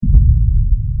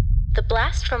The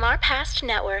Blast from Our Past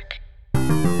Network.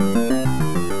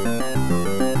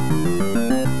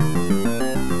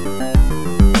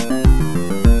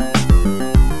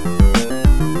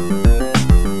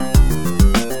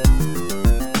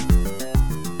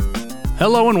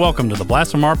 Hello and welcome to the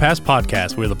Blast from Our Past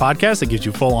podcast. We're the podcast that gives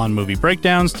you full-on movie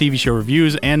breakdowns, TV show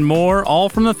reviews, and more, all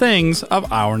from the things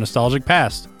of our nostalgic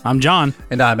past. I'm John.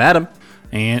 And I'm Adam.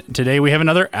 And today we have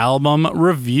another album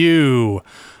review.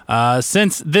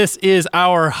 Since this is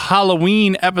our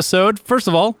Halloween episode, first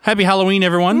of all, happy Halloween,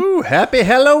 everyone. Ooh, happy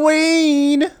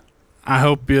Halloween. I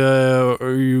hope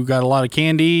you got a lot of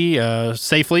candy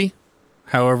safely,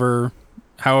 however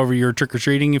you're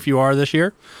trick-or-treating if you are this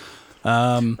year.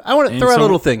 I want to throw out a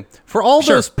little thing. For all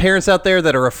those parents out there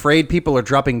that are afraid people are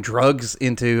dropping drugs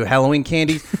into Halloween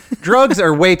candy, drugs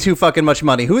are way too fucking much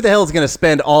money. Who the hell is going to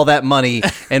spend all that money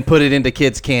and put it into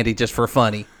kids' candy just for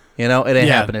funny? You know, it ain't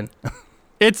happening.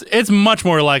 It's much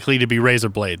more likely to be razor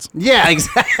blades. Yeah,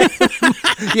 exactly.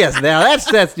 Yes, now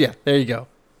that's yeah, there you go.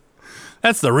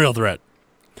 That's the real threat.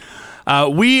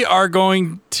 We are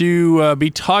going to be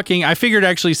talking. I figured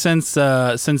actually since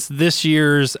this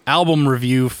year's album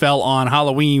review fell on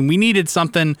Halloween, we needed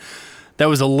something that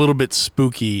was a little bit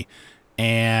spooky,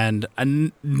 and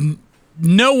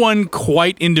no one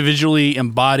quite individually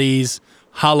embodies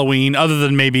Halloween other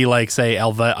than maybe like say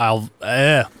Elvira,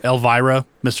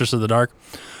 Mistress of the Dark,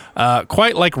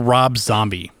 quite like Rob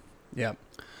Zombie. Yeah.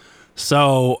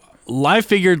 So I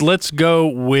figured let's go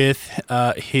with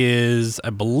I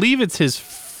believe it's his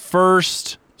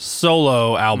first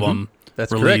solo album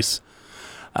release,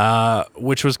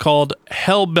 which was called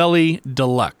Hellbilly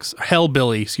Deluxe.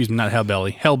 Hellbilly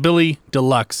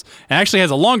Deluxe. It actually has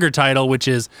a longer title, which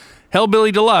is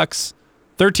Hellbilly Deluxe,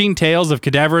 13 Tales of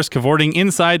Cadaverous Cavorting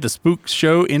Inside the Spook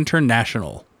Show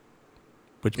International.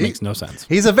 Which makes no sense.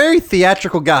 He's a very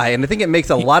theatrical guy, and I think it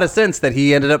makes a lot of sense that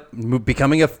he ended up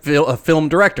becoming a film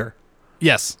director.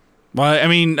 Yes. Well, I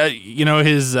mean,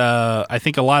 his I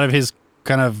think a lot of his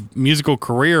kind of musical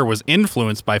career was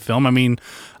influenced by film. I mean,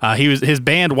 his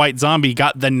band White Zombie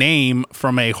got the name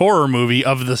from a horror movie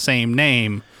of the same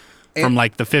name from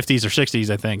like the 50s or 60s,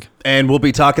 I think. And we'll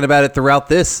be talking about it throughout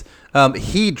this.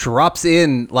 He drops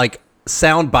in like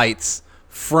sound bites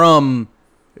from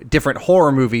different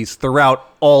horror movies throughout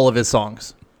all of his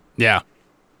songs. Yeah.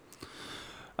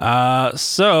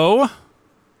 So,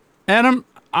 Adam,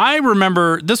 I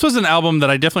remember this was an album that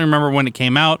I definitely remember when it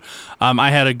came out. I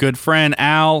had a good friend,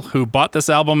 Al, who bought this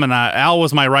album, and Al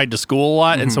was my ride to school a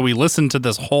lot, and so we listened to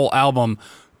this whole album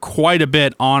quite a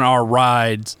bit on our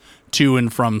rides to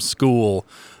and from school.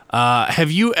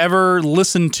 Have you ever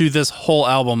listened to this whole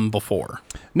album before?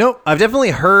 No, I've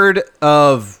definitely heard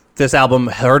of this album,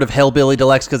 heard of Hellbilly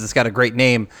Deluxe because it's got a great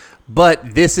name,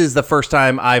 but this is the first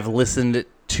time I've listened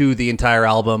to the entire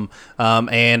album.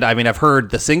 And I mean, I've heard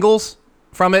the singles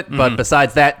from it, but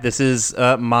besides that, this is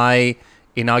my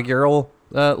inaugural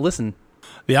listen.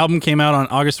 The album came out on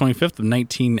August 25th of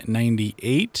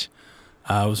 1998.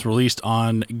 It was released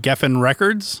on Geffen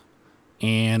Records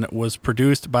and was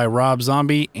produced by Rob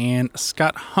Zombie and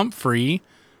Scott Humphrey,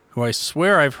 who I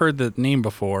swear I've heard the name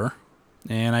before.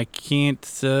 And I can't,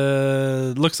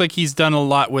 looks like he's done a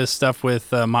lot with stuff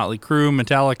with Motley Crue,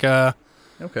 Metallica,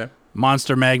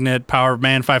 Monster Magnet, Power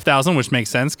Man 5000, which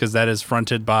makes sense because that is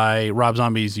fronted by Rob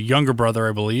Zombie's younger brother,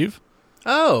 I believe.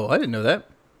 Oh, I didn't know that.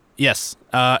 Yes.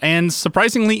 And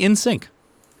surprisingly in sync.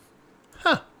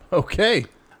 Huh. Okay.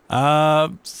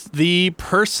 The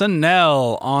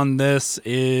personnel on this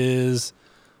is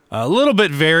a little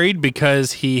bit varied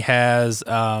because he has,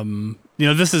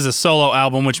 this is a solo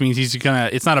album, which means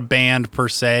it's not a band per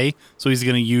se, so he's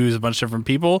gonna use a bunch of different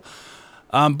people.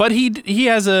 But he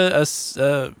has a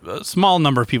small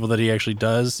number of people that he actually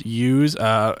does use,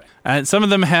 and some of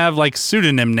them have like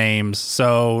pseudonym names.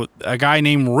 So a guy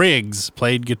named Riggs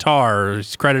played guitar;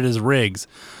 he's credited as Riggs.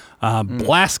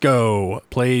 Blasco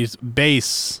plays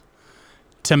bass.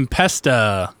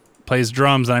 Tempesta plays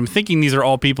drums, and I'm thinking these are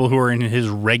all people who are in his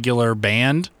regular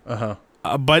band.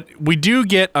 But we do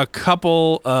get a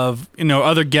couple of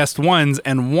other guest ones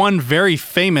and one very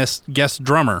famous guest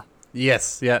drummer.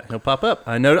 Yes, yeah, he'll pop up.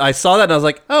 I saw that and I was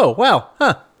like, oh wow,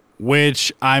 huh.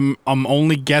 Which I'm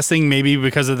only guessing maybe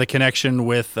because of the connection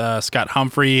with Scott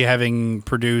Humphrey having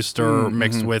produced or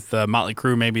mixed with Motley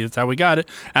Crue. Maybe that's how we got it.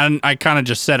 And I kind of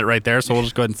just said it right there, so we'll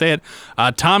just go ahead and say it.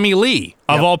 Tommy Lee,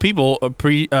 of all people,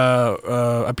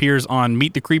 appears on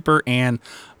Meet the Creeper and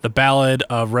The Ballad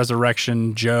of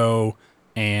Resurrection Joe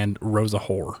and Rosa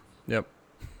Whore. Yep.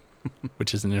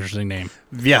 which is an interesting name.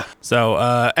 Yeah. So,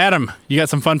 Adam, you got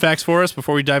some fun facts for us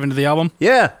before we dive into the album?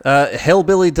 Yeah,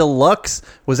 Hellbilly Deluxe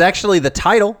was actually the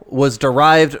title was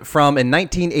derived from a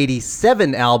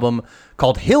 1987 album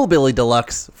called Hillbilly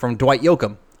Deluxe from Dwight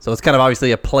Yoakam. So it's kind of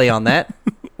obviously a play on that.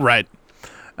 Right.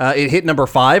 It hit number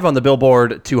 5 on the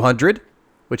Billboard 200,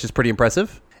 which is pretty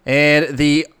impressive. And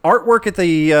the artwork at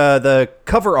the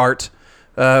cover art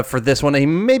for this one,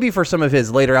 and maybe for some of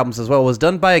his later albums as well, was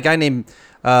done by a guy named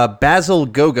Basil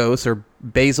Gogos or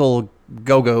Basil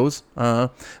Gogos.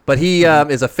 But he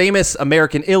is a famous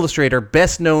American illustrator,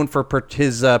 best known for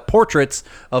his portraits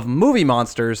of movie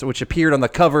monsters, which appeared on the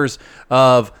covers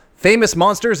of Famous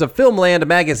Monsters of Filmland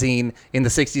magazine in the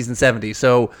 60s and 70s.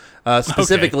 So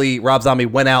specifically, Rob Zombie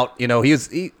went out,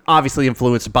 he obviously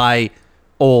influenced by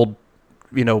old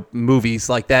movies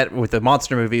like that with the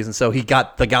monster movies. And so he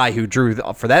got the guy who drew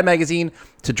for that magazine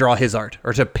to draw his art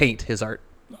or to paint his art.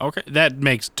 Okay, that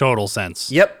makes total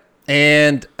sense. Yep.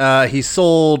 And he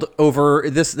sold over,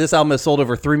 this album has sold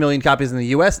over 3 million copies in the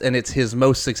U.S., and it's his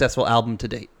most successful album to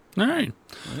date. All right.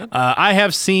 I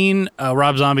have seen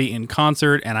Rob Zombie in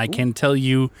concert, and I can tell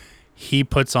you he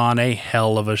puts on a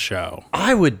hell of a show.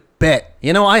 I would bet.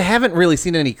 I haven't really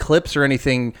seen any clips or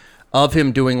anything of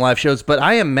him doing live shows, but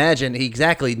I imagine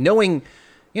exactly knowing,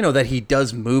 that he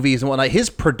does movies and whatnot, his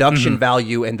production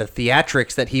value and the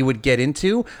theatrics that he would get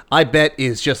into, I bet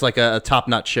is just like a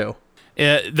top-notch show.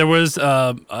 There was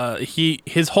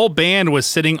his whole band was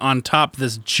sitting on top of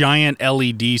this giant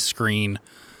LED screen,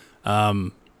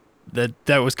 that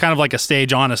was kind of like a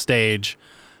stage on a stage,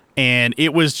 and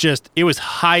it was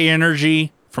high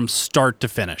energy from start to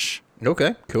finish.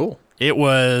 Okay, cool. It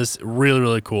was really,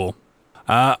 really cool.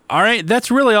 All right, that's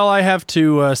really all I have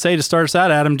to say to start us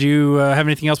out. Adam, do you have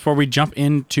anything else before we jump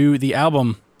into the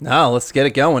album? No, let's get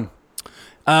it going.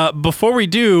 Before we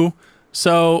do,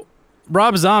 so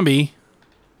Rob Zombie,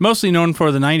 mostly known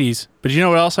for the 90s, but you know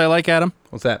what else I like, Adam?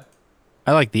 What's that?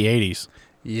 I like the 80s.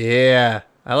 Yeah,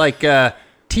 I like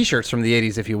T-shirts from the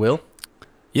 80s, if you will.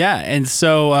 Yeah, and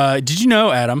so did you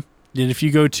know, Adam, that if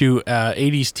you go to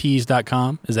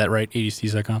 80stees.com, is that right,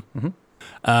 80stees.com? Mm-hmm.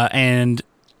 And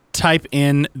type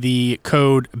in the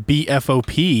code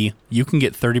BFOP, you can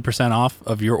get 30% off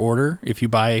of your order if you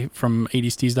buy from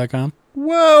 80stees.com.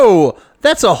 Whoa,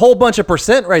 that's a whole bunch of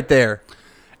percent right there.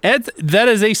 That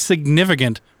is a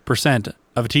significant percent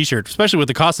of a t-shirt, especially with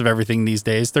the cost of everything these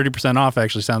days. 30% off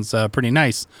actually sounds pretty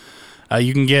nice.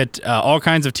 You can get all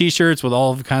kinds of t-shirts with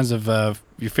all kinds of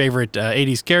your favorite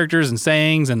 80s characters and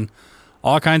sayings and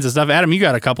all kinds of stuff. Adam, you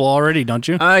got a couple already, don't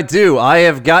you? I do. I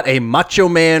have got a Macho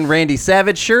Man Randy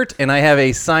Savage shirt, and I have a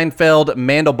Seinfeld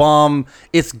Mandelbaum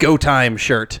It's Go Time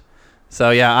shirt. So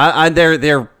yeah,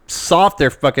 they're soft. They're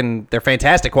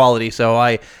fantastic quality. So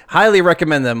I highly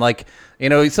recommend them. Like,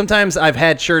 sometimes I've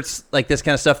had shirts like this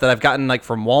kind of stuff that I've gotten like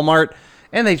from Walmart,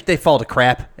 and they fall to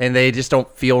crap, and they just don't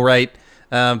feel right.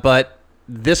 But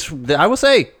I will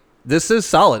say, this is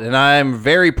solid, and I'm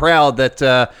very proud that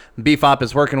BFOP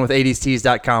is working with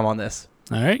 80stees.com on this.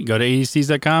 All right, go to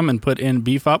 80stees.com and put in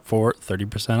BFOP for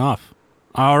 30% off.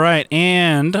 All right,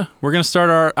 and we're going to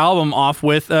start our album off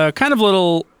with a kind of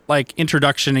little like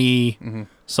introduction-y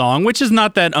song, which is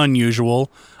not that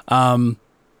unusual.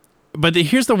 But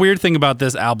here's the weird thing about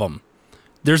this album.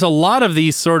 There's a lot of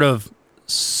these sort of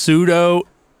pseudo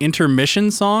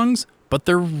intermission songs, but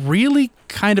they're really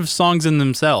kind of songs in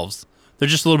themselves. They're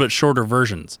just a little bit shorter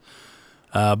versions.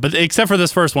 But except for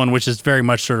this first one, which is very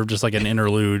much sort of just like an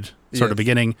interlude sort of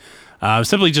beginning,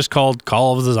 simply just called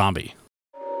Call of the Zombie.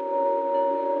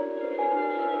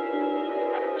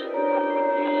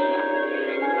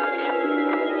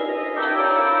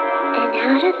 And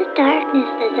out of the darkness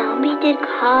the zombie did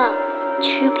call.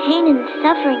 True pain and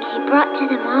suffering he brought to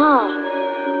them all.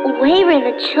 Away ran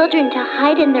the children to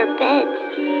hide in their beds,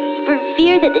 for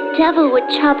fear that the devil would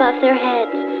chop off their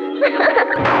heads.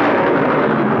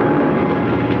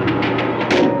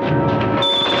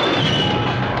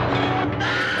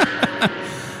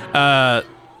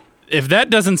 If that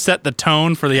doesn't set the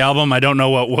tone for the album, I don't know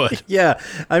what would. Yeah,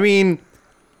 I mean,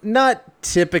 not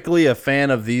typically a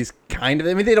fan of these kind of.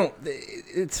 I mean,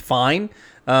 it's fine.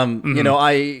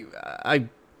 I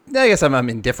guess I'm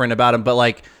indifferent about them, but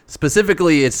like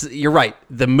specifically, you're right.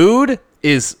 The mood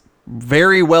is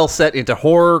very well set into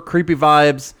horror, creepy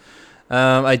vibes.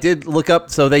 I did look up,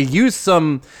 so they used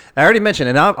some. I already mentioned,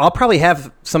 and I'll probably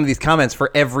have some of these comments for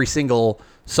every single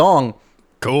song.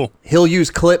 Cool. He'll use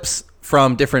clips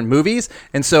from different movies,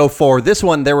 and so for this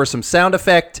one, there were some sound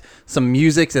effect, some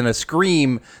music, and a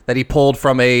scream that he pulled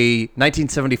from a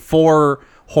 1974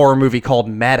 horror movie called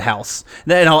Madhouse.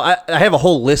 Now, I have a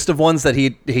whole list of ones that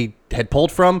he had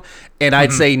pulled from, and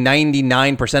I'd say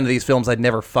 99% of these films I'd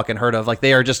never fucking heard of. Like,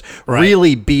 they are just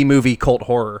really B-movie cult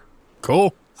horror.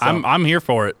 Cool. So, I'm here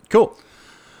for it. Cool.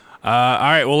 All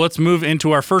right, well, let's move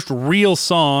into our first real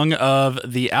song of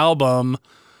the album,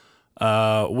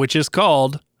 which is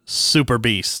called Super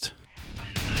Beast.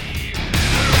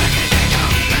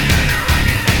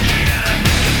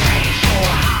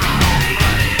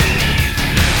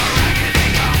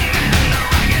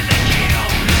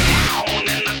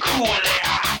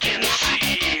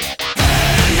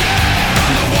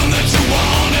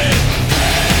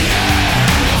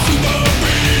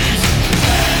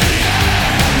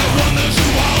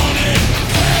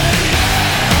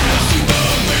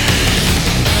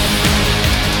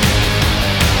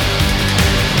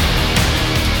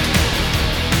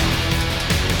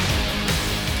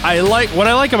 What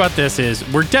I like about this is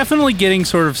we're definitely getting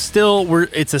sort of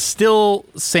it's a still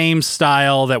same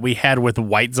style that we had with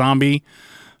White Zombie,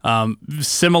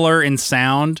 similar in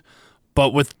sound,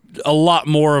 but with a lot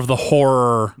more of the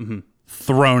horror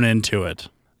thrown into it.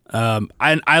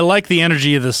 I like the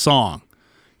energy of this song.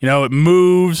 You know, it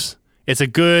moves. It's a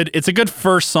good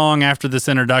first song after this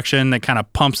introduction that kind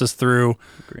of pumps us through.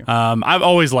 I've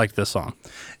always liked this song.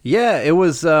 Yeah, it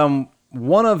was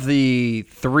one of the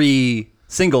three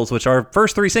singles, which our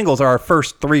first three singles are our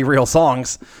first three real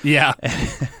songs. Yeah.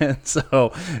 And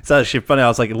so it's actually funny. I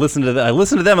was like, I listened to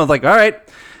them. I was like, all right,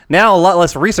 now a lot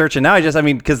less research. And now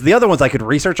because the other ones I could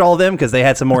research all of them because they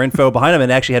had some more info behind them and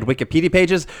actually had Wikipedia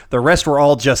pages. The rest were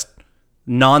all just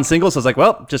non-singles. So I was like,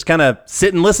 well, just kind of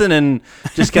sit and listen and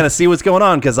just kind of see what's going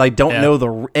on because I don't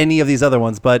know any of these other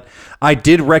ones. But I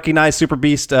did recognize Super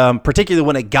Beast, particularly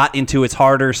when it got into its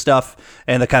harder stuff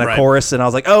and the kind of chorus. And I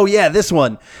was like, oh, yeah, this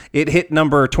one. It hit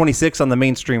number 26 on the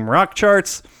mainstream rock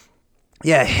charts.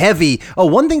 Yeah, heavy. Oh,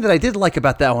 one thing that I did like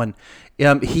about that one,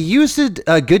 he used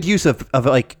a good use of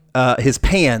like his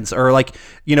pans or like,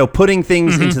 you know, putting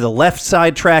things into the left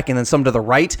side track and then some to the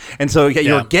right. And so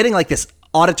you're getting like this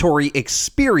auditory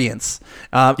experience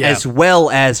as well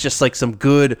as just like some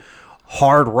good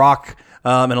hard rock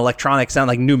and electronic sound,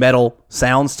 like nu metal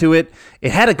sounds to it.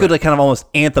 It had a good like kind of almost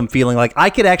anthem feeling. Like I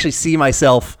could actually see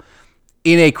myself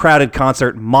in a crowded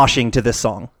concert moshing to this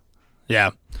song. Yeah.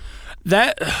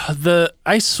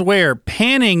 I swear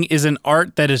panning is an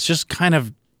art that is just kind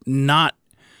of not,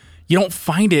 you don't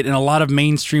find it in a lot of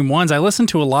mainstream ones. I listen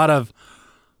to a lot of,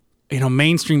 you know,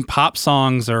 mainstream pop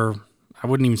songs or I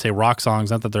wouldn't even say rock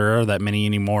songs, not that there are that many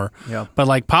anymore. Yeah. But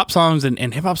like pop songs and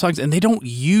hip hop songs, and they don't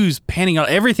use panning out.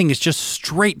 Everything is just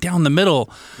straight down the middle.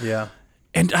 Yeah.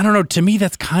 And I don't know, to me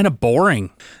that's kind of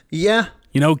boring. Yeah.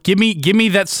 You know, give me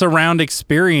that surround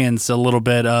experience a little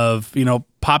bit of, you know,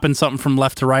 popping something from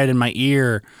left to right in my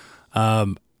ear.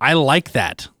 I like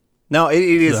that. No, it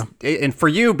is, and for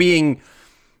you being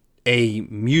a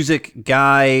music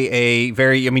guy,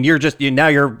 you're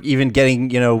even getting,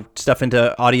 you know, stuff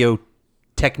into audio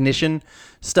technician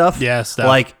stuff. Yeah, stuff.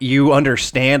 Like you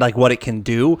understand like what it can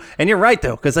do. And you're right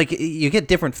though, because like you get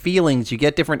different feelings, you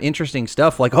get different interesting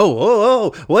stuff like,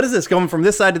 oh, what is this going from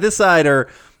this side to this side or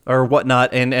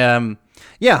whatnot. And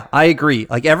yeah, I agree.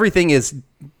 Like everything is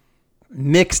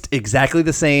mixed exactly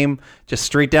the same, just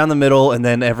straight down the middle, and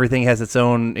then everything has its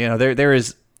own, you know, there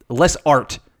is less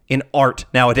art in art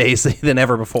nowadays than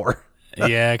ever before.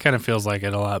 Yeah, it kind of feels like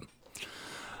it a lot.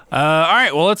 All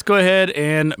right, well, let's go ahead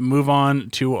and move on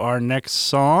to our next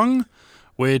song,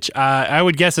 which I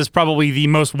would guess is probably the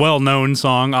most well-known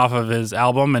song off of his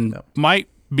album and might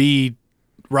be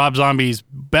Rob Zombie's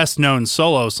best-known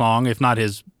solo song, if not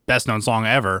his best-known song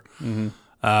ever,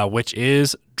 which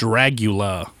is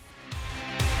Dragula.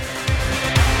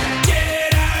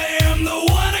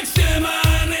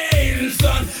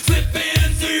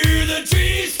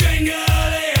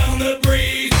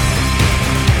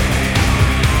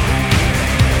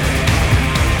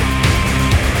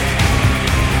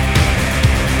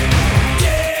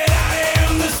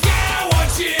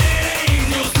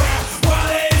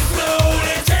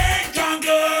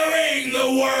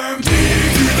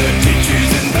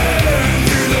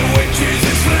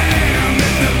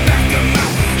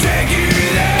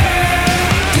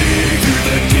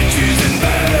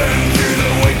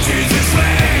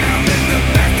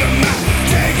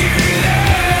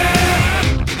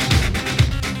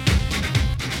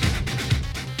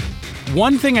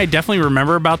 One thing I definitely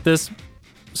remember about this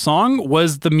song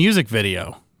was the music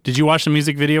video. Did you watch the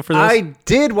music video for this? I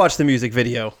did watch the music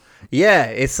video. Yeah,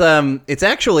 it's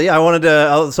actually I wanted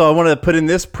to put in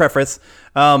this preface.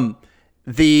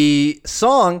 The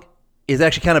song is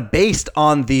actually kind of based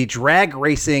on the drag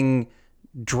racing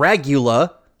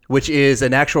Dragula, which is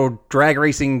an actual drag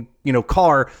racing,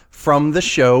 car from the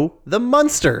show The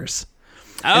Munsters.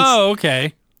 Oh,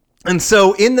 okay. And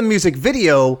so in the music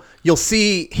video, you'll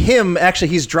see him, actually,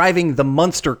 he's driving the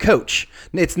Munster coach.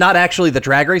 It's not actually the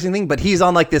drag racing thing, but he's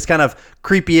on like this kind of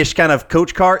creepy-ish kind of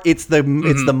coach car. It's the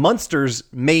Munsters'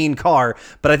 main car,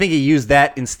 but I think he used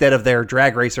that instead of their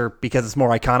drag racer because it's more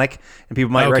iconic and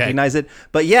people might recognize it.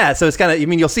 But yeah, so it's kind of,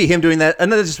 you'll see him doing that,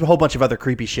 and then there's just a whole bunch of other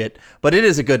creepy shit. But it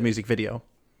is a good music video.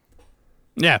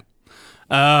 Yeah.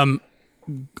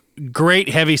 Great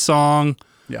heavy song.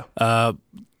 Yeah.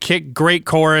 Great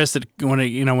chorus when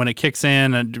it kicks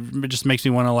in, it just makes me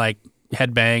want to like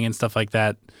headbang and stuff like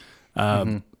that.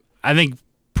 I think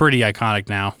pretty iconic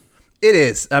now. It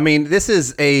is. I mean, this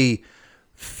is a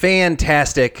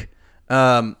fantastic.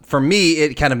 For me,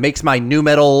 it kind of makes my new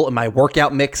metal, my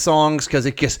workout mix songs,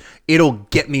 because it'll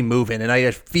get me moving, and I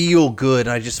just feel good,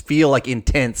 and I just feel like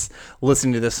intense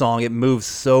listening to this song. It moves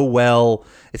so well.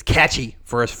 It's catchy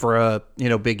for a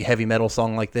big heavy metal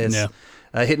song like this. Yeah.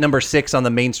 Hit number 6 on the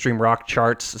mainstream rock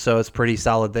charts, so it's pretty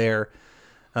solid there.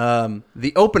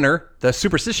 The opener, the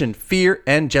Superstition, Fear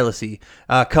and Jealousy,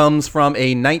 comes from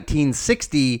a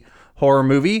 1960 horror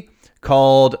movie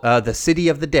called The City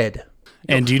of the Dead.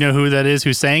 And do you know who that is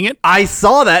who's saying it? I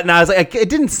saw that, and I was like, it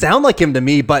didn't sound like him to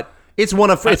me, but it's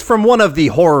from one of the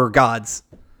horror gods.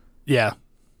 Yeah.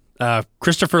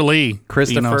 Christopher Lee.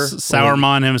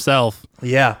 Sauron himself.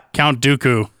 Yeah. Count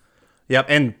Dooku. Yep,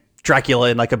 and Dracula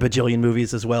in like a bajillion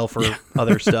movies as well for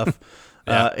other stuff.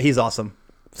 He's awesome.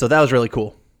 So that was really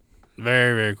cool.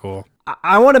 Very, very cool.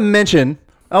 I want to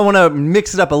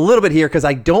mix it up a little bit here because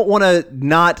I don't want to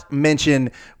not mention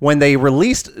when they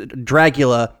released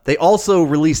Dracula, they also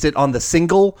released it on the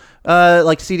single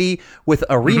CD with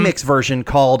a remix version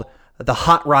called the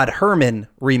Hot Rod Herman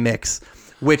remix,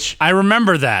 which I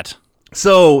remember that.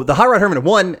 So the Hot Rod Herman,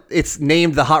 one, it's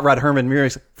named the Hot Rod Herman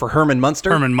remix for Herman Munster.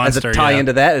 Herman Munster, as a tie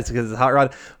into that, it's because it's Hot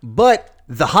Rod. But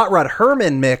the Hot Rod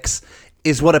Herman mix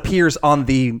is what appears on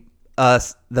the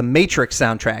Matrix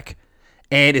soundtrack,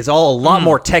 and is all a lot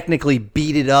more technically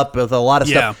beated up with a lot of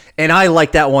stuff. And I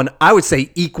like that one, I would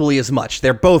say, equally as much.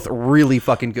 They're both really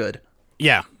fucking good.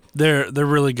 Yeah, they're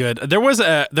really good. There was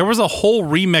a whole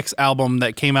remix album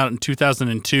that came out in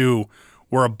 2002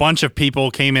 where a bunch of people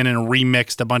came in and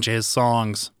remixed a bunch of his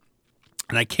songs.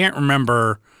 And I can't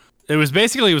remember. It was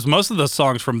most of the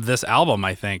songs from this album,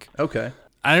 I think. Okay.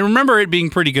 I remember it being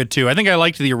pretty good too. I think I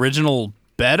liked the original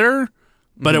better,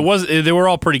 but they were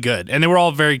all pretty good. And they were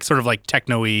all very sort of like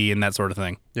techno-y and that sort of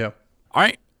thing. Yeah. All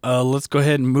right. Let's go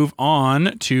ahead and move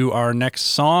on to our next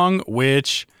song,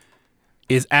 which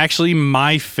is actually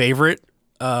my favorite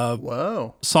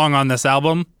song on this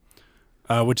album.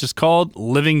 Which is called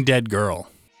Living Dead Girl.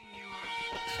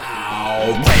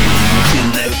 Oh, rage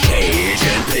in the cage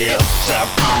and piss up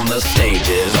on the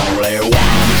stages. Only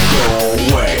one sure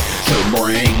way to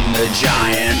bring the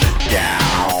giant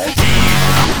down.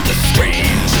 Deep the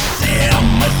strange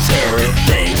cemetery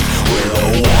things with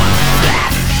a one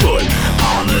flat foot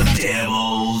on the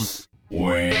devil's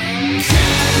wings.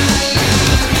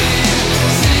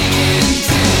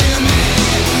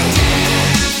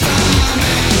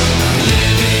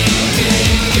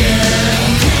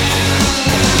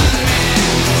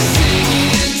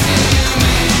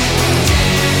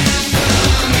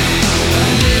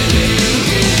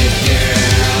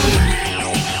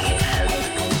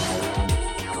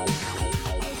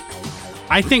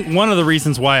 I think one of the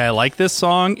reasons why I like this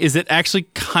song is it actually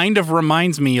kind of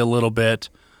reminds me a little bit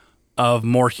of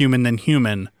More Human Than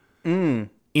Human in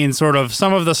sort of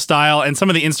some of the style and some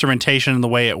of the instrumentation and the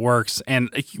way it works. And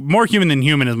More Human Than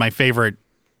Human is my favorite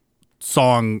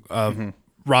song of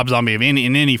Rob Zombie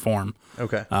in any form.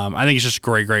 Okay. I think it's just a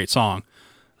great, great song.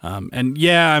 And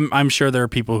yeah, I'm sure there are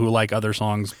people who like other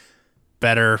songs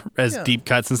better as deep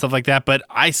cuts and stuff like that, but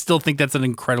I still think that's an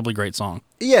incredibly great song.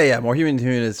 Yeah, More Human Than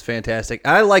Human is fantastic.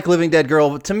 I like Living Dead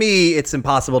Girl. To me, it's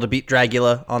impossible to beat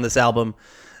Dracula on this album.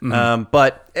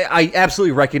 But I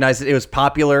absolutely recognize that it was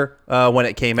popular when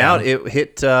it came out. It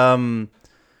hit, I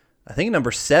think,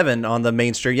 number 7 on the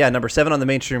mainstream. Yeah, number 7 on the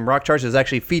mainstream rock charts. It was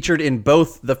actually featured in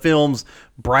both the films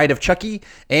Bride of Chucky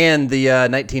and the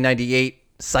 1998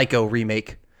 Psycho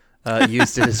remake.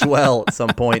 Used it as well at some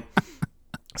point.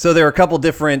 So there are a couple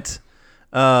different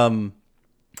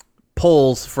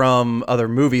polls from other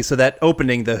movies. So that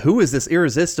opening, who is this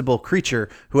irresistible creature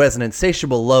who has an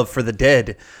insatiable love for the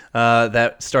dead?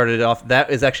 That started off.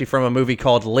 That is actually from a movie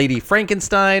called Lady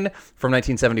Frankenstein from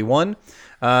 1971.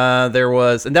 And that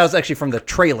was actually from the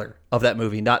trailer of that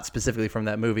movie, not specifically from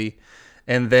that movie.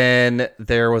 And then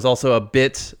there was also a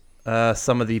bit,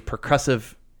 some of the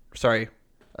percussive,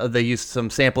 They used some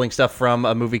sampling stuff from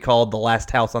a movie called The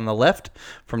Last House on the Left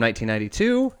from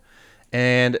 1992.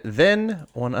 And then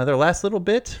one other last little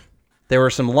bit. There were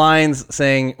some lines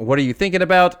saying, "What are you thinking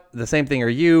about? The same thing are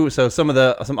you?" So some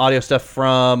audio stuff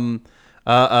from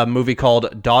a movie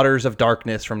called Daughters of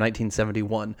Darkness from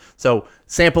 1971. So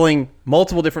sampling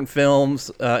multiple different films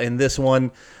in this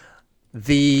one.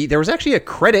 There was actually a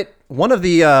credit. One of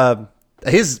the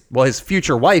his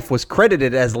future wife was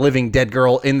credited as Living Dead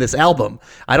Girl in this album.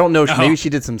 I don't know. Maybe she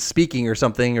did some speaking or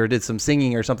something, or did some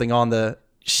singing or something on the.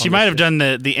 She might have done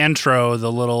the intro,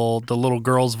 the little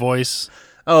girl's voice.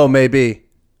 Oh, maybe.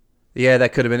 Yeah,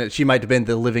 that could have been it. She might have been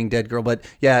the Living Dead Girl, but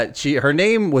yeah, her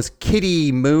name was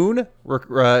Kitty Moon,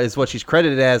 is what she's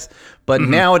credited as. But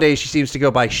nowadays, she seems to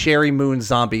go by Sherry Moon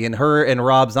Zombie, and her and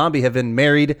Rob Zombie have been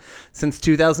married since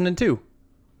 2002.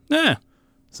 Yeah.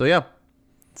 So yeah,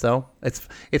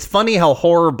 it's funny how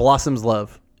horror blossoms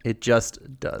love. It just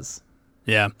does.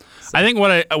 Yeah, so. I think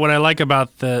what I like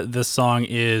about this song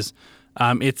is,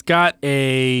 it's got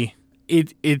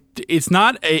it's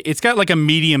got like a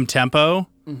medium tempo.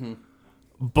 Mm-hmm.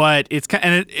 But it's got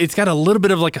a little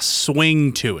bit of like a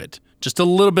swing to it, just a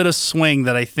little bit of swing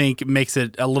that I think makes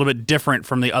it a little bit different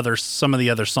from some of the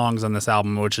other songs on this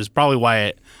album, which is probably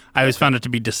why I always found it to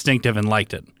be distinctive and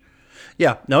liked it.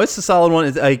 Yeah, no, it's a solid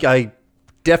one. I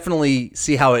definitely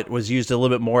see how it was used a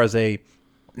little bit more as a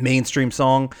mainstream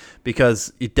song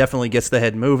because it definitely gets the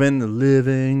head moving. The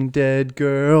Living Dead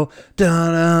Girl,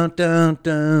 dun dun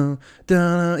dun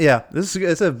dun. Yeah,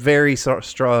 it's a very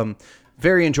strong.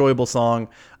 Very enjoyable song.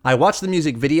 I watched the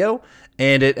music video,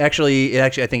 and it actually I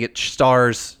think it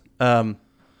stars the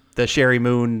Sherry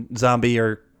Moon Zombie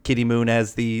or Kitty Moon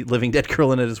as the Living Dead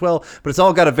Girl in it as well. But it's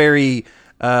all got a very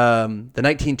the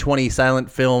 1920 silent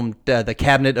film, The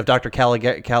Cabinet of Dr.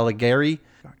 Caligari.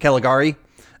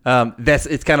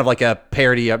 It's kind of like a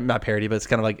parody, not parody, but it's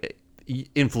kind of like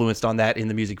influenced on that in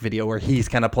the music video where he's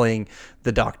kind of playing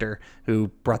the doctor who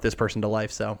brought this person to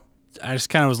life. So. I just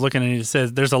kind of was looking and it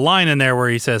says, there's a line in there where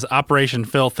he says, "Operation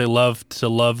Filth, they love to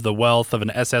love the wealth of an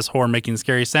SS whore making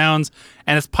scary sounds."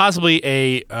 And it's possibly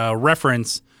a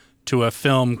reference to a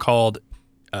film called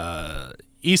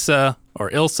Isa or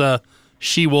Ilsa,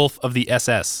 She-Wolf of the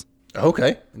SS.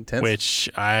 Okay. Intense. Which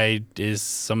is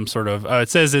some sort of, it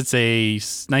says it's a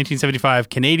 1975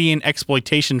 Canadian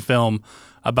exploitation film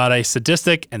about a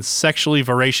sadistic and sexually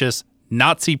voracious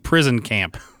Nazi prison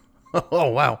camp. Oh,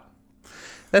 wow.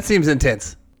 That seems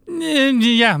intense.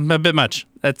 Yeah, a bit much.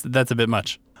 That's a bit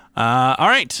much. All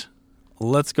right.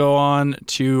 Let's go on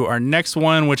to our next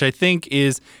one, which I think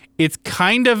it's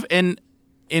kind of an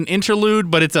interlude,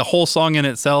 but it's a whole song in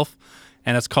itself,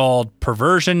 and it's called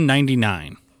Perversion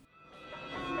 99.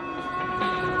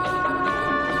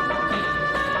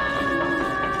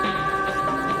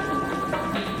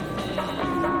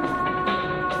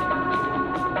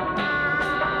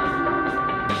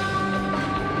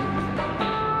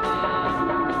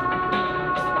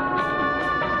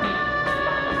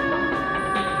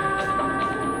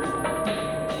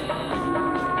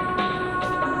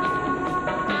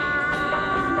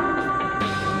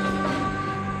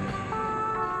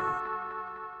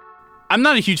 I'm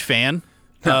not a huge fan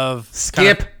of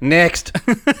skip next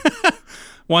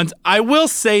ones. I will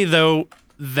say though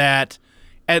that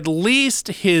at least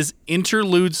his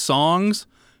interlude songs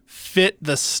fit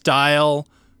the style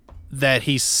that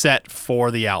he set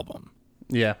for the album.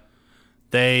 Yeah,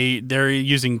 they're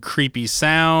using creepy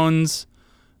sounds.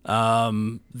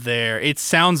 It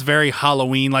sounds very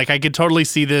Halloween. Like I could totally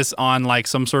see this on like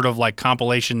some sort of like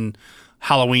compilation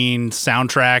Halloween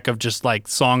soundtrack of just like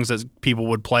songs that people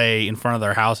would play in front of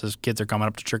their house as kids are coming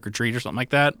up to trick or treat or something like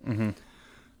that. Mm-hmm.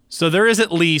 So there is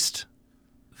at least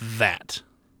that.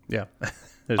 Yeah.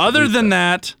 Other than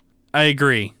that, I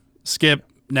agree. Skip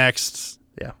next.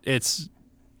 Yeah. It's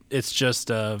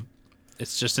just an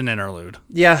interlude.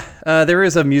 Yeah. There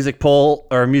is a music pull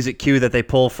or a music cue that they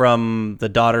pull from the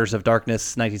Daughters of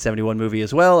Darkness 1971 movie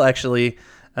as well, actually.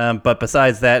 But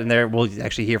besides that, and there we'll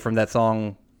actually hear from that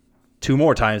song 2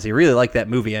 more times. He really liked that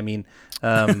movie. I mean,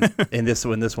 in this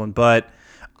one. But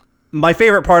my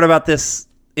favorite part about this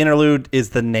interlude is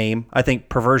the name. I think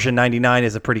Perversion 99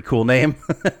 is a pretty cool name.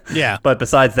 Yeah. But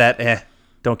besides that,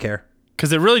 don't care.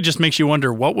 Because it really just makes you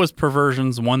wonder, what was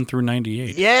Perversions 1 through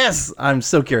 98? Yes, I'm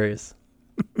so curious.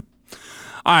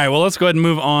 All right, well, let's go ahead and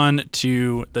move on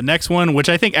to the next one, which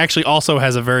I think actually also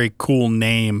has a very cool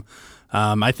name.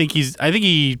 I think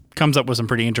he comes up with some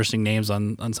pretty interesting names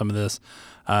on some of this.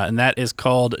 And that is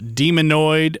called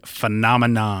Demonoid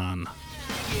Phenomenon.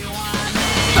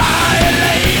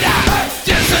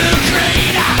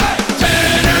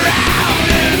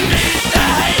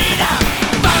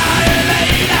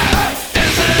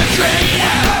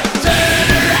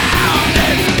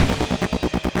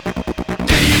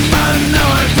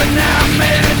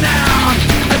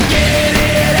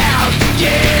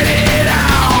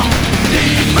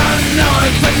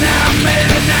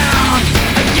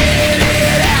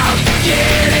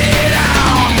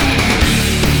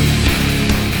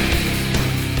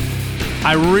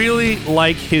 I really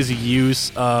like his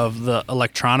use of the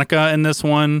electronica in this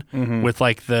one with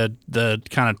like the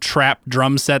kind of trap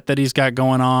drum set that he's got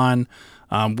going on,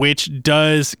 which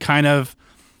does kind of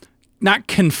not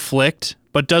conflict,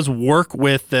 but does work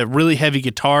with the really heavy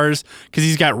guitars because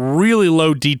he's got really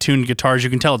low detuned guitars. You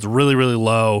can tell it's really, really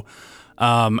low.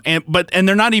 And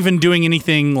they're not even doing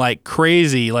anything like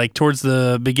crazy. Like towards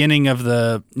the beginning of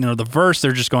the verse,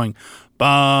 they're just going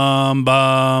bum,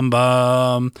 bum,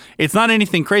 bum. It's not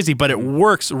anything crazy, but it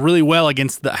works really well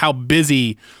against how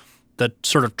busy the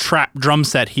sort of trap drum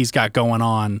set he's got going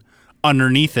on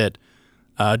underneath it.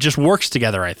 Just works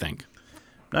together, I think.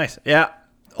 Nice. Yeah.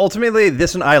 Ultimately,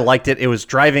 this one, I liked it. It was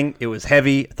driving. It was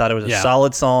heavy. I thought it was a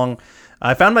solid song.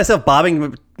 I found myself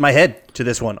bobbing my head to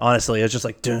this one, honestly. It was just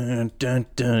like, dun, dun,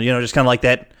 dun, just kind of like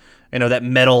that, that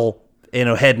metal,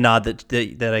 head nod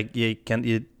that you can't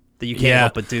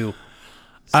help but do.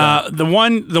 So. The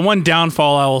one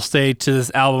downfall I will say to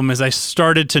this album is I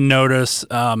started to notice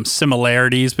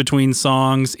similarities between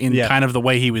songs in kind of the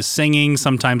way he was singing,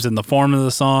 sometimes in the form of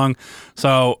the song.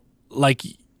 So like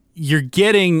you're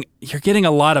getting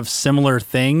a lot of similar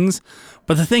things,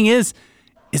 but the thing is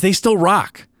they still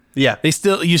rock. Yeah, it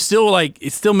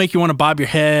still make you want to bob your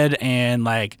head, and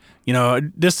like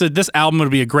this album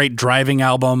would be a great driving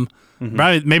album.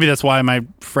 Mm-hmm. Maybe that's why my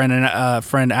friend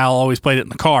Al always played it in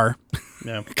the car.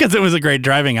 Yeah, because it was a great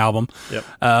driving album. Yep.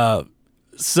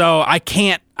 So I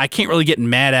can't really get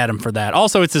mad at him for that.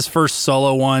 Also, it's his first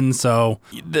solo one, so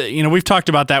we've talked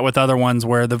about that with other ones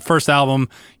where the first album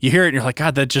you hear it and you're like,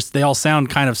 God, they all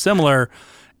sound kind of similar,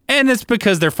 and it's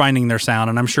because they're finding their sound.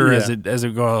 And I'm sure as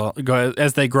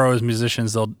they grow as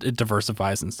musicians, it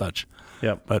diversifies and such.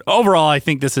 Yep. But overall, I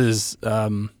think this is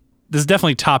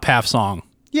definitely top half song.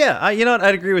 Yeah,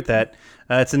 I'd agree with that.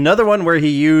 It's another one where he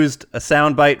used a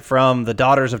soundbite from the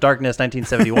Daughters of Darkness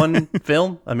 1971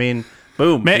 film. I mean,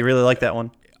 boom, you really like that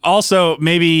one. Also,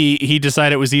 maybe he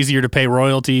decided it was easier to pay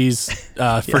royalties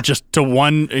for just to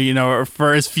one,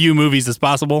 for as few movies as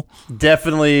possible.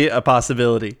 Definitely a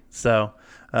possibility. So,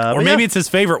 or maybe it's his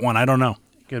favorite one. I don't know.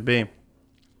 Could be.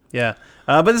 Yeah,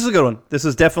 but this is a good one. This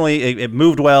is definitely it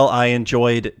moved well. I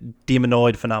enjoyed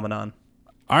Demonoid Phenomenon.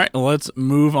 All right, let's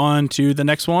move on to the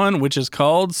next one, which is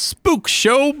called Spook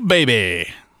Show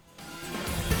Baby.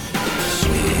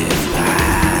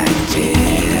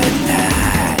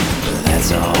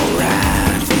 That's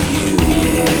alright for you,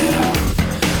 yeah.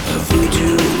 A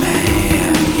voodoo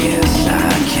man, yes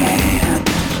I can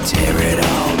tear it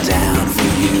all down for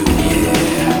you, yeah.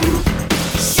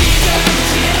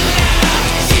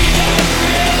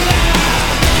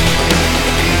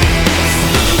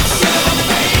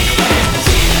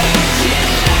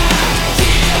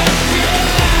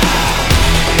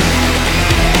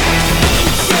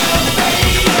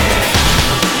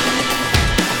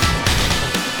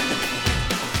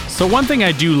 So one thing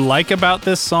I do like about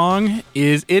this song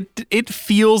is it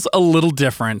feels a little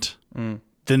different than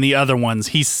the other ones.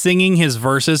 He's singing his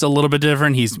verses a little bit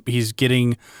different. He's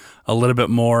getting a little bit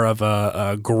more of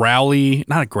a growly,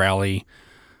 not a growly.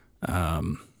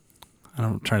 I'm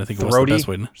trying to think of what's the best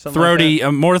way. Throaty,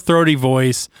 a more throaty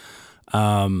voice.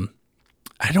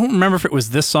 I don't remember if it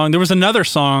was this song. There was another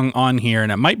song on here,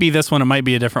 and it might be this one. It might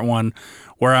be a different one,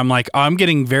 where I'm like, I'm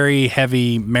getting very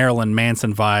heavy Marilyn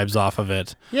Manson vibes off of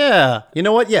it. Yeah. You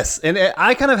know what? Yes. And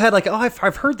I kind of had like,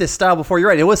 I've heard this style before. You're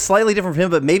right. It was slightly different from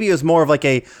him, but maybe it was more of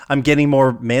like I'm getting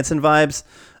more Manson vibes.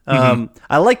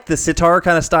 I like the sitar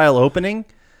kind of style opening.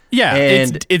 Yeah.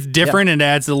 It's different and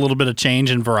adds a little bit of change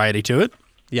and variety to it.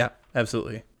 Yeah,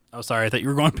 absolutely. Oh, sorry. I thought you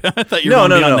were going, going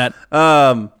beyond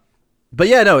that. But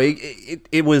yeah, no,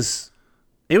 it was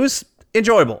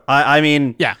enjoyable. I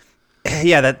mean, yeah,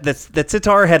 that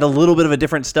sitar had a little bit of a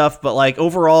different stuff, but like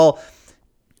overall,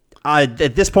 at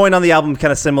this point on the album,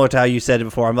 kind of similar to how you said it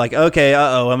before. I'm like, okay,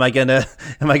 am I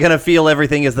gonna feel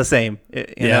everything is the same? You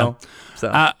know. So,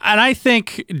 and I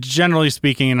think generally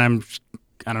speaking, and I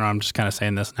don't know, I'm just kind of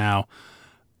saying this now.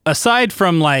 Aside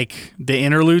from like the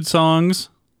interlude songs,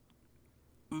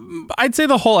 I'd say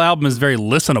the whole album is very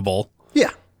listenable. Yeah.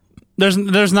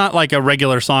 There's not like a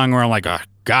regular song where I'm like, oh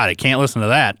God, I can't listen to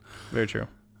that. Very true.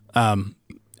 And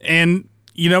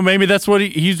maybe that's what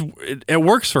it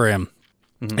works for him.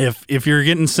 Mm-hmm. If you're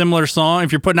getting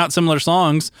if you're putting out similar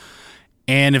songs,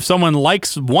 and if someone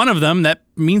likes one of them, that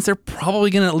means they're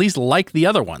probably going to at least like the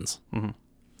other ones. Mm-hmm.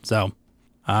 So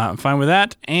I'm fine with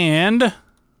that. And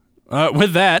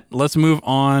with that, let's move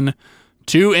on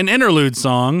to an interlude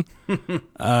song,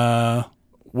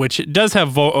 which does have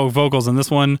vocals in this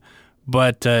one.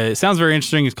 But it sounds very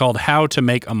interesting. It's called How to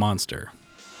Make a Monster.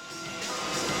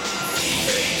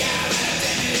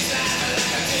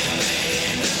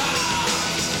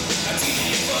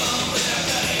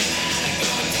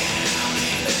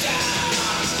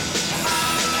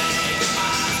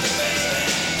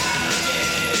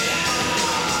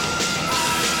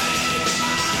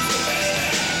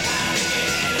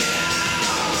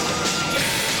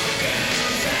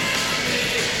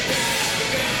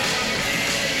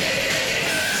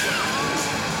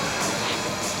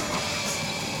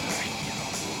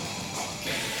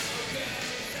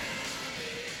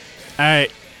 All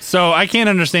right. So I can't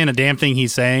understand a damn thing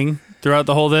he's saying throughout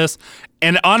the whole this.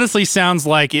 And it honestly sounds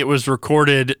like it was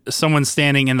recorded someone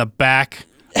standing in the back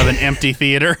of an empty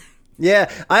theater.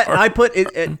 Yeah, I put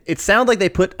it. It sounded like they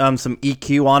put some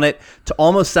EQ on it to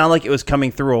almost sound like it was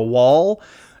coming through a wall.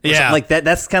 Yeah, like that.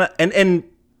 That's kind of and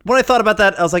when I thought about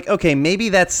that, I was like, okay, maybe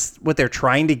that's what they're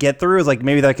trying to get through. Is like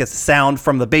maybe like a sound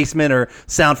from the basement or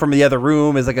sound from the other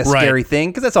room is like a scary thing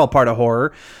because that's all part of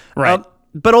horror. Right.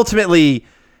 But ultimately,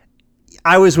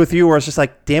 I was with you where it's just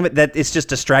like, damn it, that it's just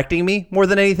distracting me more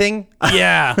than anything.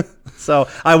 Yeah. So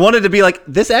I wanted to be like,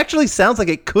 this actually sounds like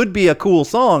it could be a cool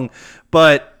song,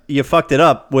 but you fucked it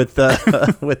up with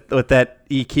with that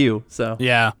EQ. So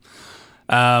yeah.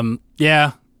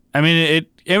 Yeah. I mean,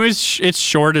 it's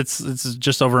short. It's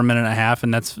just over a minute and a half,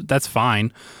 and that's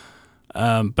fine.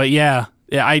 But yeah,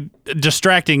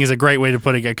 distracting is a great way to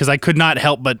put it because I could not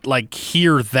help but like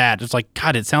hear that. It's like,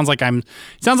 God, it sounds like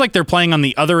they're playing on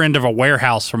the other end of a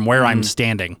warehouse from where I'm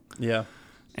standing. Yeah.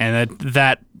 And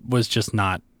that was just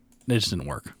not, it just didn't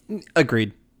work.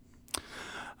 Agreed.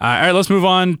 All right, let's move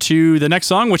on to the next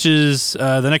song, which is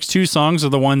the next two songs are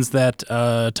the ones that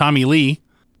Tommy Lee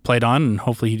played on, and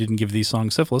hopefully he didn't give these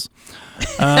songs syphilis.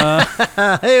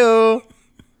 Hey-o.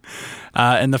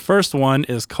 And the first one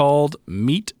is called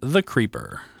Meet the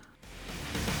Creeper.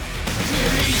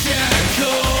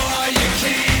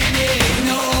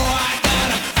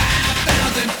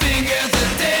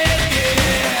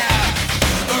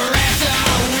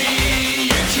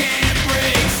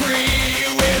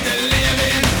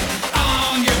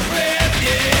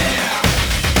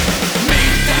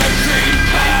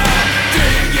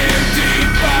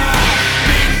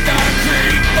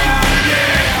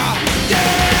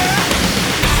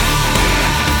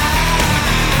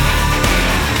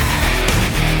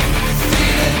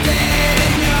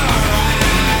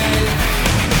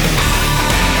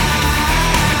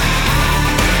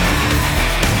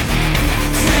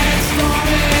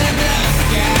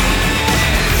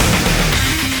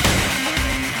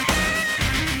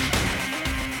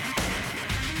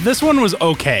 This one was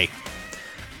okay.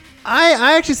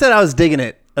 I actually said I was digging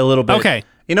it a little bit. Okay.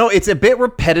 You know, it's a bit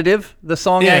repetitive, the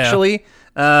song, actually,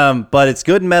 but it's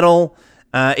good metal.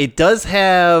 It does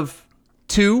have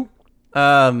two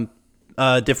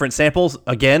different samples.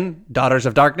 Again, Daughters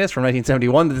of Darkness from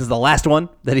 1971. This is the last one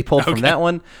that he pulled from that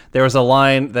one. There was a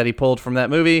line that he pulled from that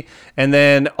movie. And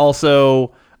then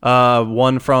also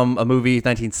one from a movie,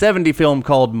 1970 film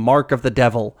called Mark of the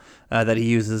Devil that he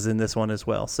uses in this one as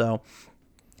well. So,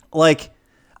 like,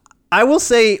 I will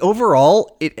say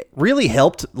overall, it really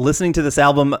helped listening to this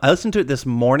album. I listened to it this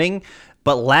morning,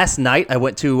 but last night I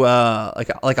went to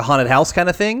like a haunted house kind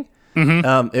of thing.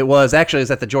 Mm-hmm. It was at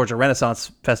the Georgia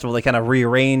Renaissance Festival. They kind of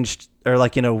rearranged or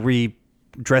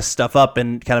redressed stuff up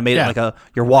and kind of made it like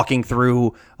you're walking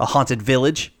through a haunted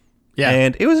village. Yeah,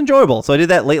 and it was enjoyable. So I did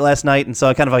that late last night, and so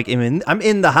I kind of I'm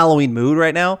in the Halloween mood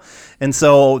right now, and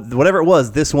so whatever it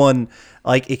was, this one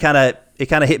it kind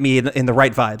of hit me in the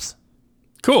right vibes.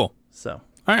 Cool. So all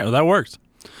right, well that works.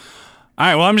 All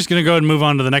right, well I'm just gonna go ahead and move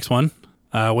on to the next one,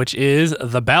 which is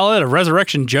The Ballad of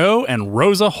Resurrection Joe and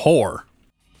Rosa Hoare.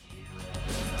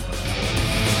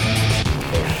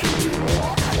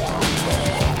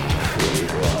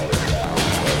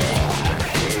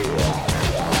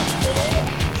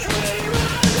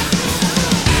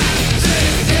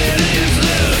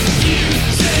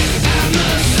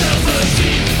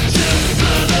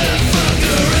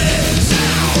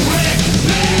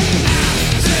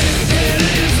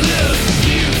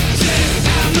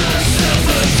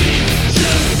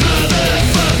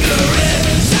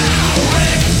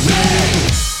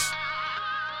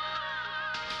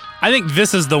 I think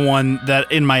this is the one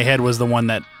that in my head was the one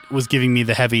that was giving me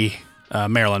the heavy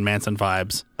Marilyn Manson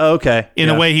vibes. Okay. In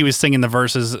the way he was singing the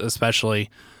verses, especially.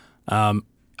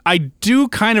 I do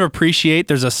kind of appreciate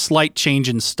there's a slight change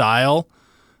in style.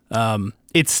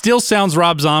 It still sounds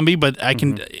Rob Zombie, but I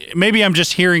can maybe I'm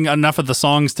just hearing enough of the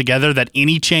songs together that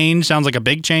any change sounds like a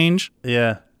big change.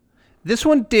 Yeah. This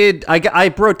one did.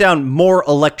 I wrote down more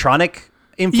electronic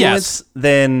influence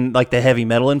than like the heavy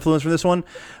metal influence from this one.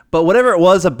 But whatever it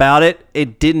was about it,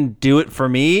 it didn't do it for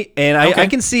me. And I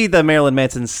can see the Marilyn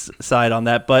Manson side on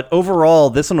that. But overall,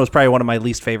 this one was probably one of my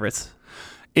least favorites.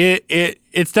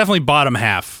 It's definitely bottom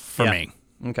half for me.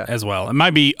 Okay. As well. It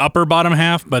might be upper bottom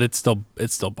half, but it's still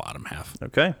bottom half.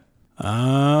 Okay.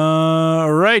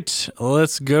 All right.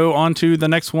 Let's go on to the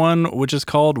next one, which is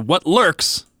called What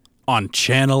Lurks on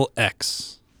Channel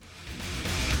X.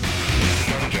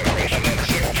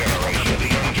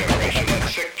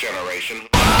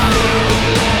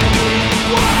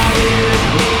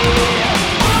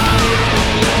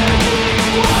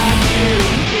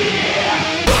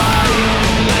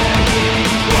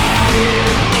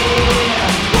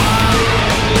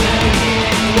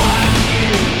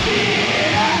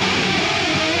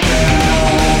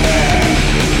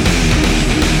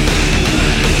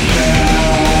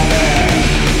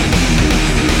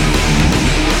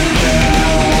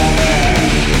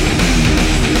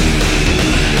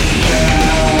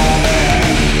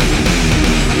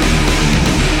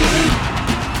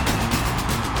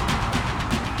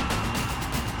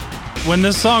 when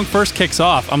this song first kicks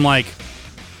off, I'm like,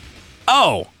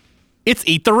 oh, it's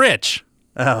Eat the Rich.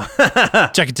 Oh.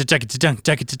 It's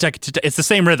the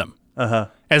same rhythm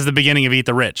as the beginning of Eat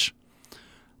the Rich.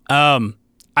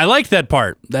 I liked that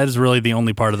part. That is really the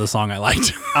only part of the song I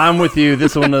liked. I'm with you.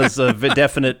 This one was a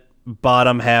definite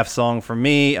bottom half song for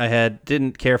me.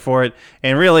 Didn't care for it,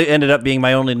 and really ended up being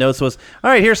my only notes was,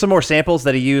 all right, here's some more samples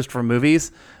that he used from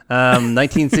movies.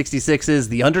 1966's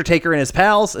The Undertaker and His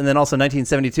Pals, and then also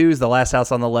 1972's The Last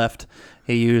House on the Left.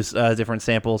 He used different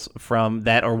samples from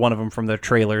that, or one of them from the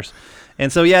trailers.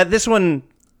 And so, yeah, this one,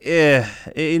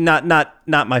 not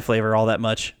my flavor all that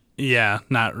much. Yeah,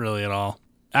 not really at all.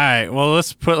 All right, well,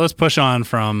 let's push on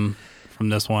from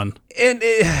this one. And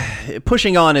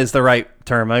pushing on is the right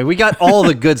term. I mean, we got all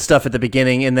the good stuff at the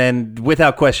beginning, and then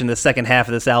without question, the second half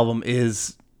of this album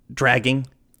is dragging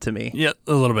to me. Yeah,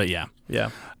 a little bit, yeah. Yeah.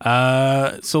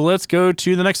 So let's go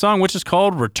to the next song, which is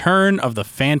called Return of the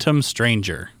Phantom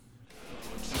Stranger.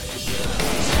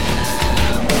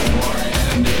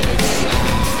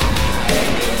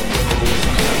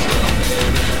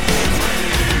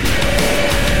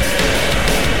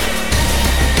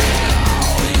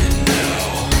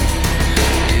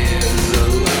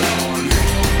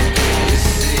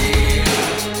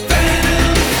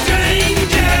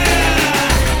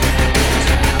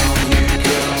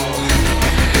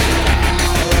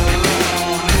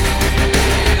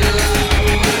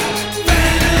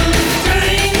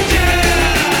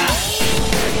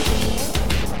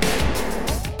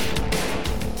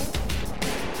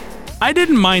 I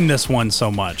didn't mind this one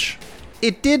so much.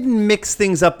 It did mix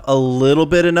things up a little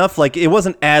bit enough. Like, it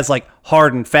wasn't as like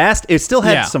hard and fast. It still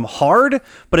had some hard,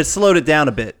 but it slowed it down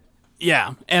a bit.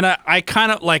 Yeah, and I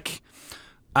kind of like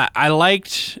I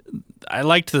liked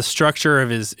the structure of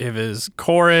his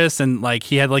chorus, and like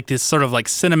he had like this sort of like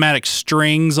cinematic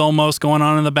strings almost going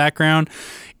on in the background.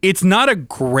 It's not a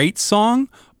great song,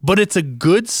 but it's a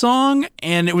good song,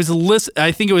 and it was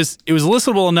I think it was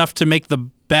listenable enough to make the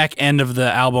back end of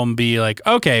the album be like,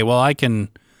 okay, well, I can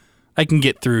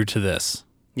get through to this.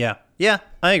 Yeah,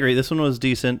 I agree. This one was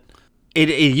decent. It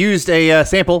used a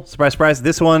sample. Surprise, surprise.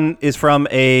 This one is from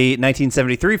a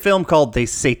 1973 film called The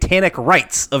Satanic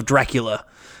Rites of Dracula.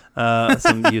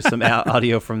 Use some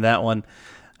audio from that one.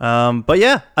 But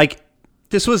yeah, like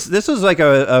this was like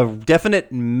a definite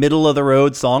middle of the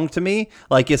road song to me.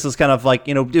 Like, this was kind of like,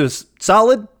 it was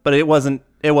solid, but it wasn't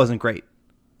great.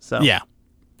 So yeah.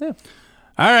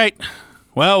 All right.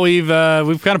 Well, we've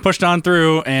kind of pushed on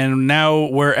through, and now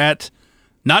we're at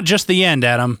not just the end,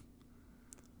 Adam,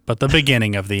 but the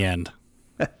beginning of the end.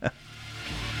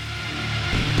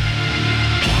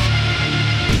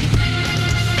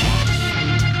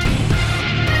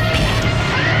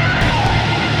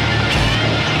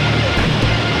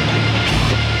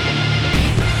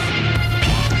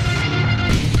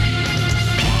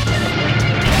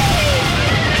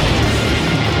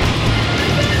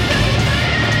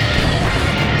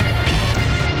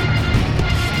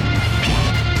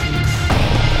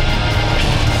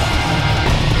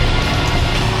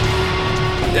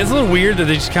 It's a little weird that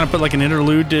they just kind of put like an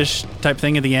interlude-ish type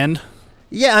thing at the end.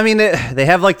 Yeah, I mean, they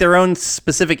have like their own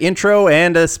specific intro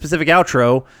and a specific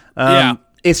outro. Yeah.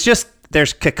 It's just,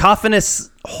 there's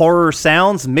cacophonous horror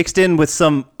sounds mixed in with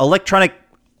some electronic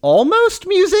almost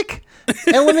music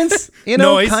elements,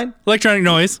 noise, electronic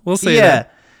noise. We'll say that.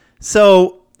 Yeah.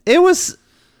 So it was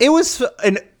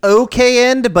an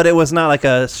okay end, but it was not like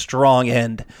a strong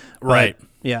end. Right. But,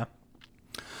 yeah.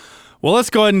 Well,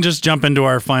 let's go ahead and just jump into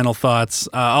our final thoughts.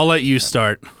 I'll let you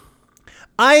start.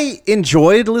 I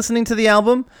enjoyed listening to the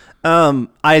album.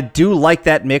 I do like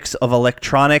that mix of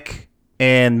electronic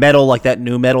and metal, like that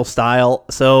new metal style.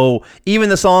 So even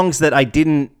the songs that I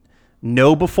didn't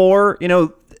know before,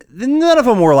 none of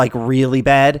them were like really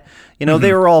bad.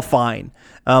 They were all fine.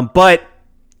 But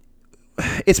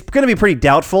it's going to be pretty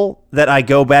doubtful that I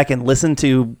go back and listen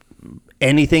to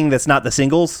anything that's not the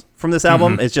singles from this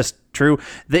album. It's just true.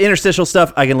 The interstitial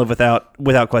stuff I can live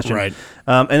without question. Right.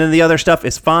 And then the other stuff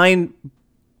is fine,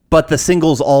 but the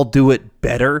singles all do it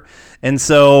better. And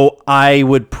so I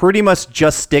would pretty much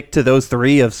just stick to those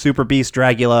three of Super Beast,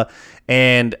 Dracula,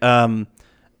 and the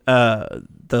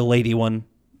lady one.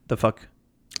 The fuck?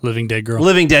 Living Dead Girl.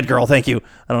 Living Dead Girl. Thank you. I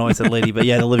don't know why I said lady, but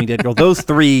yeah, the Living Dead Girl. Those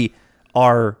three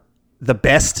are the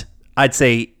best, I'd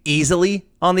say, easily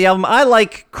on the album. I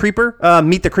like Creeper,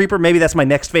 Meet the Creeper. Maybe that's my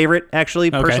next favorite,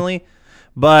 actually, personally.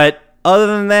 But other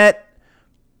than that,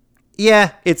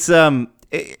 yeah, it's I'm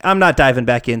not diving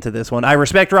back into this one. I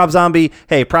respect Rob Zombie.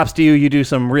 Hey, props to you. You do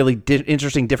some really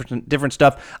interesting, different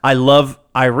stuff. I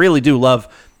really do love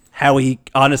how he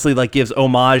honestly like gives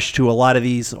homage to a lot of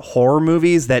these horror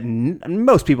movies that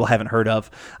most people haven't heard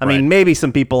of. I mean, maybe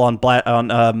some people on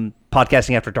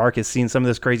Podcasting After Dark has seen some of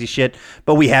this crazy shit,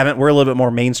 but we haven't. We're a little bit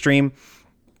more mainstream.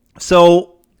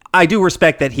 So I do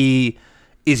respect that he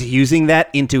is using that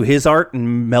into his art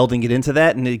and melding it into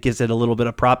that, and it gives it a little bit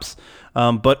of props.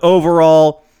 But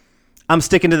overall, I'm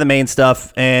sticking to the main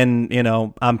stuff, and, you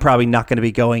know, I'm probably not going to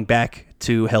be going back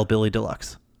to Hellbilly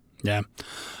Deluxe. Yeah.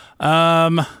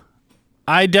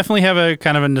 I definitely have a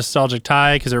kind of a nostalgic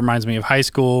tie because it reminds me of high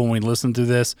school when we listened to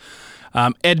this.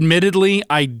 Admittedly,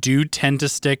 I do tend to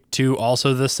stick to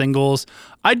also the singles.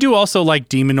 I do also like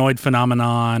Demonoid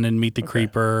Phenomenon and Meet the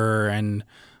Creeper, and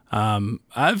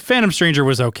Phantom Stranger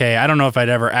was okay. I don't know if I'd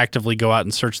ever actively go out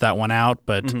and search that one out,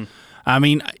 but I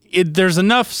mean, there's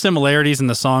enough similarities in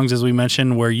the songs, as we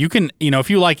mentioned, where you can, you know,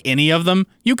 if you like any of them,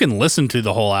 you can listen to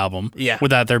the whole album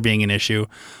without there being an issue.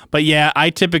 But yeah, I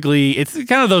typically, it's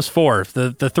kind of those four.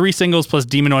 The three singles plus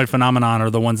Demonoid Phenomenon are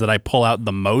the ones that I pull out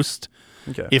the most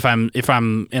if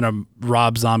I'm in a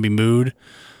Rob Zombie mood.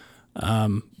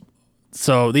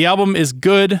 So the album is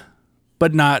good,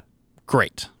 but not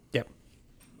great. Yep.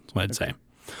 That's what I'd say.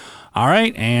 All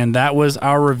right, and that was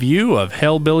our review of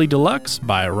Hellbilly Deluxe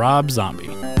by Rob Zombie.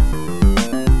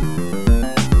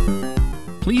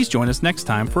 Please join us next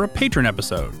time for a patron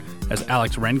episode, as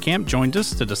Alex Renkamp joined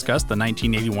us to discuss the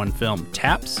 1981 film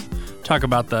Taps, talk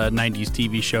about the 90s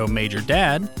TV show Major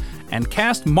Dad, and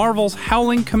cast Marvel's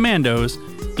Howling Commandos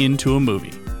into a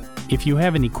movie. If you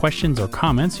have any questions or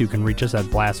comments, you can reach us at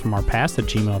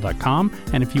blastfromourpast@gmail.com.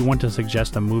 And if you want to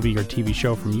suggest a movie or TV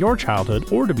show from your childhood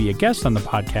or to be a guest on the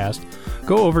podcast,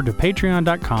 go over to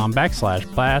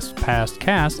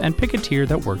patreon.com/blastpastcast and pick a tier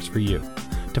that works for you.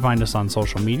 To find us on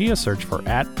social media, search for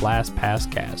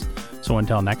 @blastpastcast. So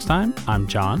until next time, I'm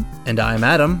John. And I'm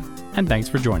Adam. And thanks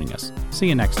for joining us. See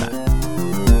you next time.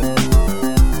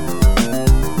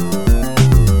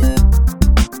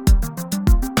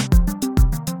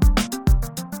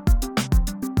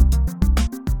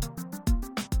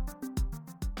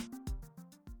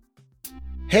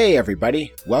 Hey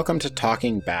everybody, welcome to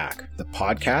Talking Back, the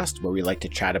podcast where we like to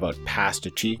chat about past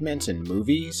achievements in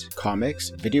movies, comics,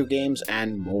 video games,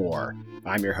 and more.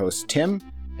 I'm your host Tim,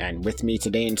 and with me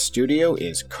today in studio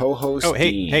is co-host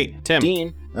Dean. Hey, Tim.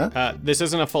 Dean, huh? This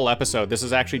isn't a full episode, this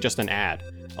is actually just an ad.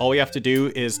 All we have to do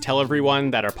is tell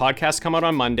everyone that our podcasts come out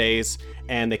on Mondays,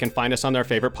 and they can find us on their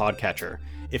favorite podcatcher.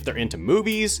 If they're into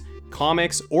movies,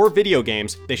 comics, or video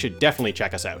games, they should definitely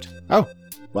check us out. Oh,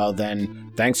 well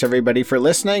then, thanks everybody for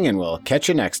listening, and we'll catch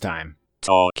you next time.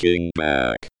 Talking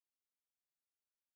Back.